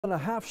And a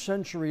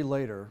half-century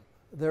later,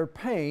 their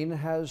pain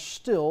has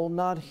still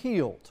not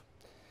healed.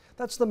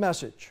 That's the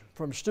message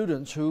from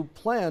students who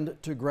planned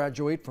to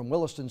graduate from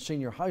Williston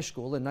Senior High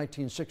School in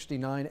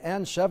 1969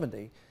 and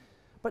 70,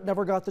 but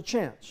never got the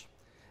chance.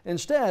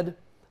 Instead,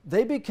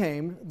 they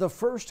became the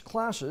first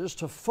classes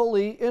to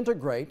fully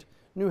integrate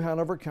New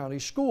Hanover County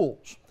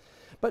schools.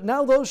 But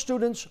now those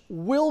students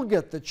will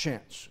get the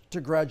chance to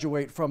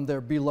graduate from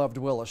their beloved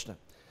Williston.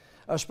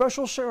 A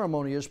special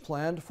ceremony is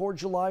planned for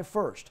July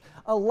 1st,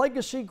 a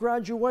legacy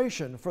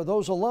graduation for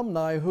those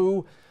alumni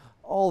who,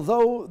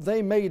 although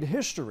they made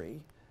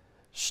history,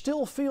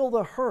 still feel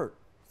the hurt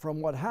from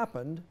what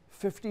happened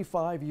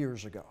 55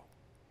 years ago.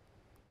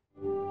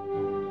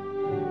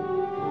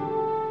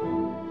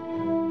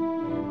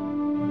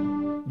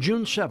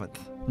 June 7th,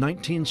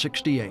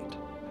 1968,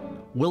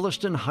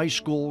 Williston High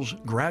School's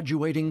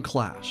graduating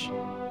class.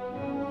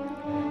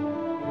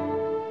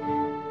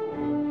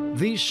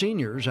 These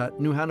seniors at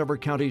New Hanover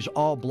County's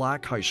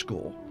all-black high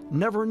school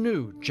never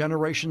knew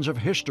generations of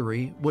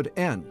history would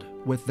end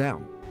with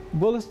them.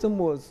 Williston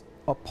was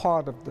a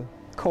part of the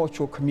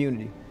cultural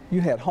community.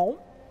 You had home,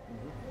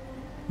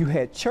 you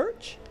had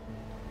church,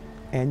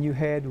 and you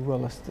had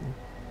Williston.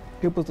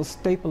 It was a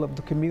staple of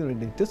the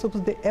community. This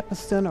was the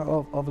epicenter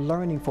of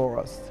learning for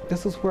us.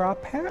 This is where our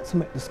parents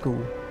went to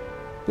school.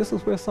 This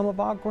is where some of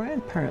our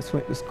grandparents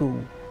went to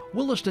school.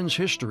 Williston's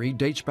history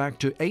dates back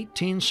to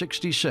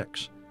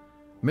 1866.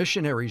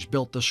 Missionaries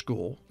built the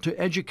school to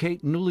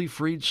educate newly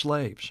freed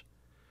slaves.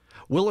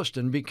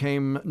 Williston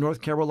became North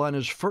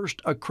Carolina's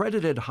first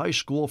accredited high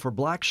school for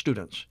black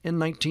students in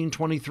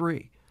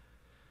 1923.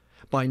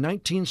 By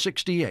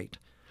 1968,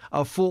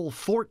 a full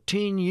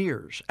 14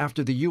 years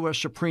after the U.S.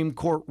 Supreme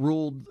Court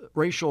ruled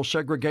racial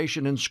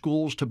segregation in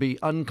schools to be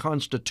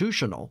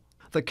unconstitutional,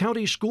 the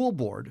county school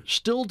board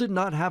still did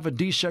not have a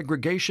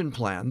desegregation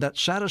plan that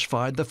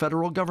satisfied the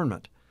federal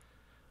government.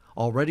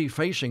 Already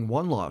facing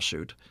one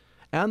lawsuit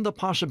and the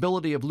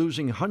possibility of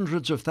losing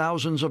hundreds of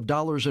thousands of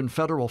dollars in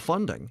federal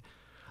funding,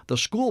 the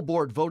school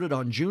board voted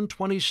on June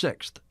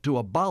 26th to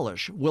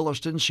abolish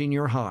Williston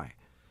Senior High,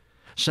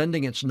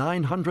 sending its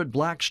 900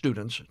 black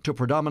students to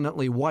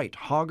predominantly white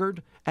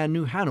Hoggard and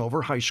New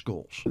Hanover high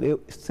schools.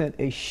 It sent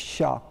a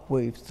shock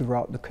wave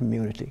throughout the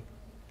community.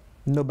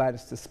 Nobody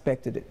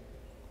suspected it.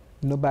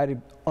 Nobody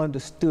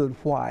understood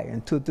why,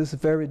 and to this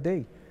very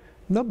day,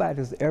 nobody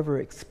has ever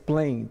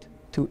explained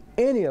to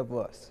any of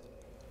us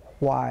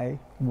why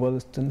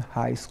Williston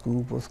High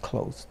School was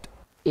closed.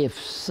 If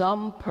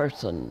some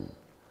person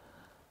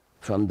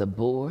from the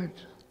board,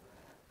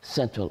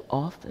 central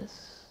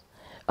office,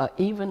 or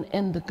even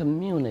in the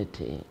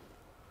community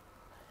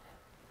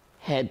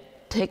had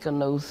taken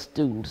those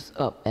students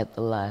up at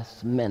the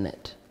last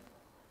minute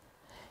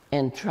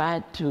and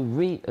tried to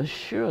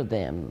reassure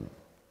them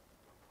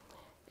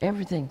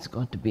everything's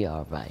going to be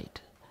all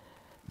right,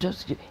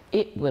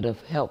 it would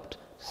have helped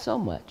so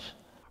much.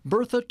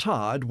 Bertha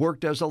Todd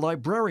worked as a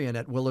librarian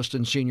at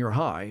Williston Senior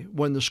High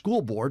when the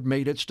school board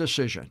made its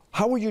decision.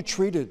 How were you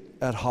treated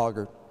at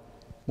Hoggard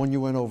when you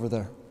went over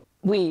there?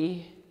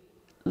 We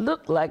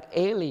looked like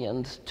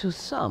aliens to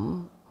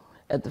some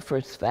at the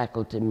first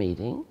faculty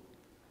meeting.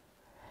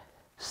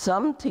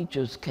 Some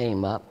teachers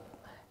came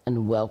up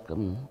and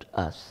welcomed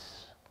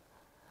us.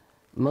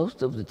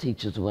 Most of the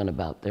teachers went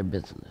about their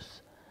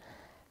business.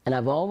 And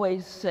I've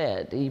always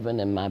said, even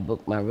in my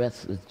book, My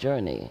Restless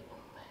Journey,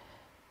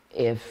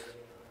 if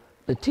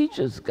the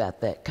teachers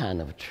got that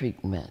kind of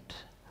treatment,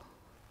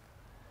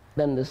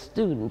 then the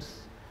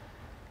students,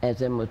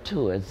 as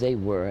immature as they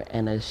were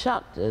and as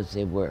shocked as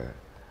they were,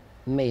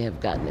 may have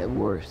gotten it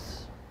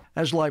worse.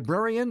 As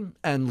librarian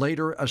and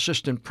later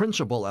assistant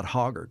principal at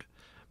Hoggard,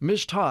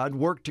 Ms. Todd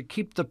worked to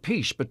keep the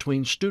peace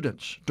between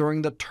students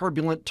during the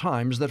turbulent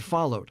times that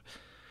followed.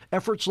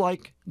 Efforts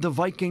like the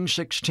Viking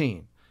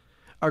 16,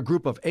 a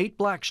group of 8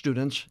 black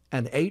students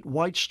and 8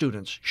 white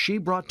students she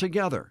brought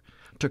together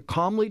to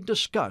calmly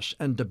discuss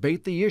and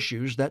debate the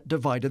issues that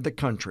divided the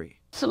country.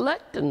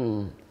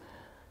 Selecting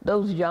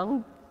those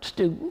young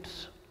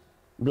students,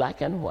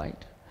 black and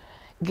white,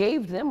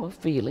 gave them a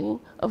feeling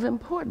of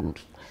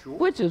importance,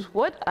 which is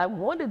what I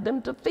wanted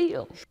them to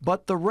feel.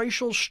 But the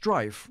racial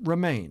strife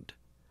remained.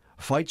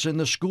 Fights in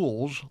the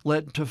schools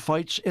led to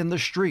fights in the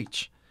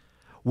streets.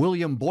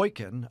 William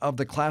Boykin of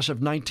the class of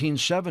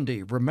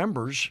 1970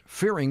 remembers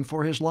fearing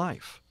for his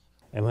life.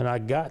 And when I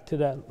got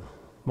to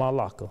my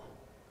locker,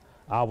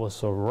 I was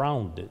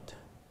surrounded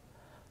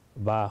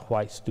by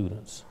white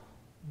students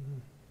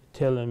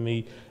telling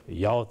me,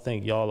 y'all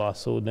think y'all are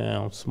so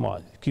damn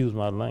smart, excuse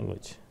my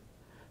language.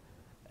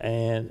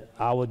 And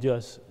I was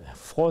just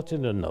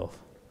fortunate enough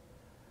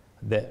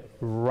that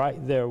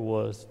right there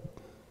was,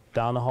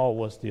 down the hall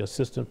was the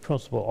assistant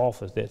principal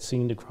office that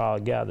seen the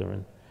crowd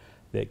gathering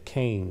that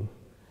came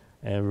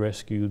and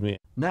rescued me.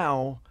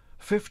 Now,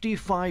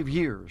 55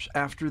 years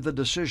after the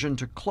decision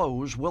to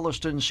close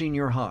Williston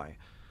Senior High,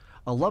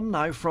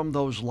 alumni from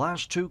those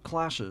last 2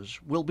 classes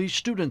will be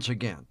students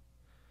again,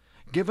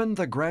 given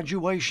the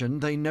graduation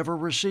they never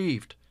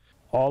received.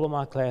 All of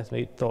my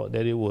classmates thought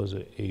that it was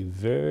a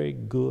very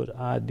good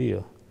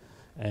idea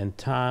and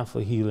time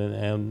for healing.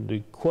 And the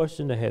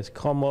question that has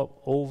come up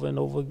over and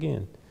over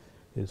again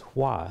is,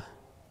 why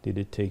did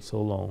it take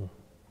so long?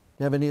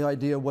 You have any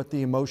idea what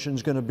the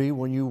emotion's going to be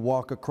when you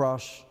walk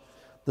across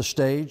the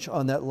stage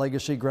on that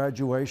legacy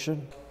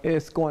graduation?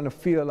 It's going to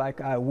feel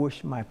like I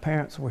wish my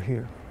parents were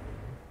here.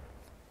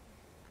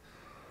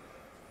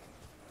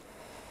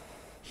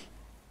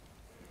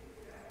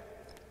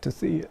 To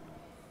see it.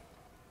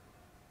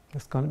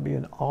 It's going to be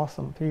an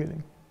awesome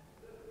feeling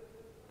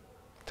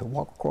to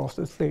walk across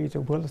the stage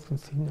of Williston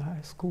Senior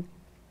High School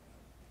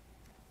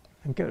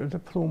and get a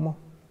diploma.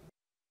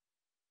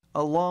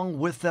 Along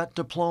with that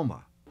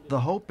diploma, the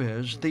hope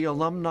is the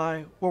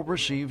alumni will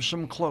receive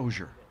some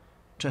closure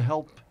to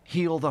help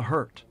heal the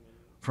hurt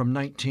from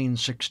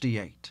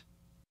 1968.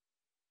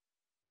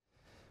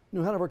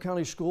 New Hanover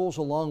County Schools,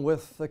 along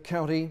with the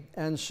county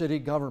and city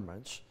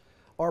governments,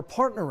 are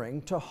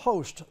partnering to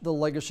host the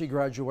Legacy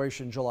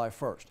graduation July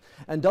 1st.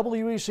 And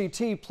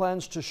WECT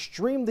plans to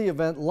stream the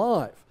event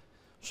live,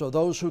 so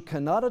those who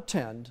cannot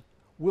attend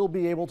will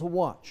be able to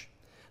watch.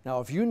 Now,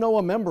 if you know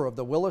a member of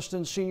the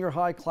Williston Senior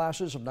High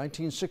classes of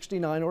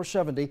 1969 or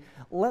 70,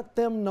 let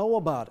them know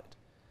about it.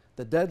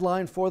 The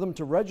deadline for them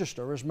to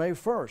register is May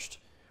 1st.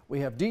 We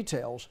have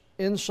details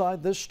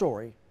inside this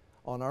story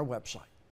on our website.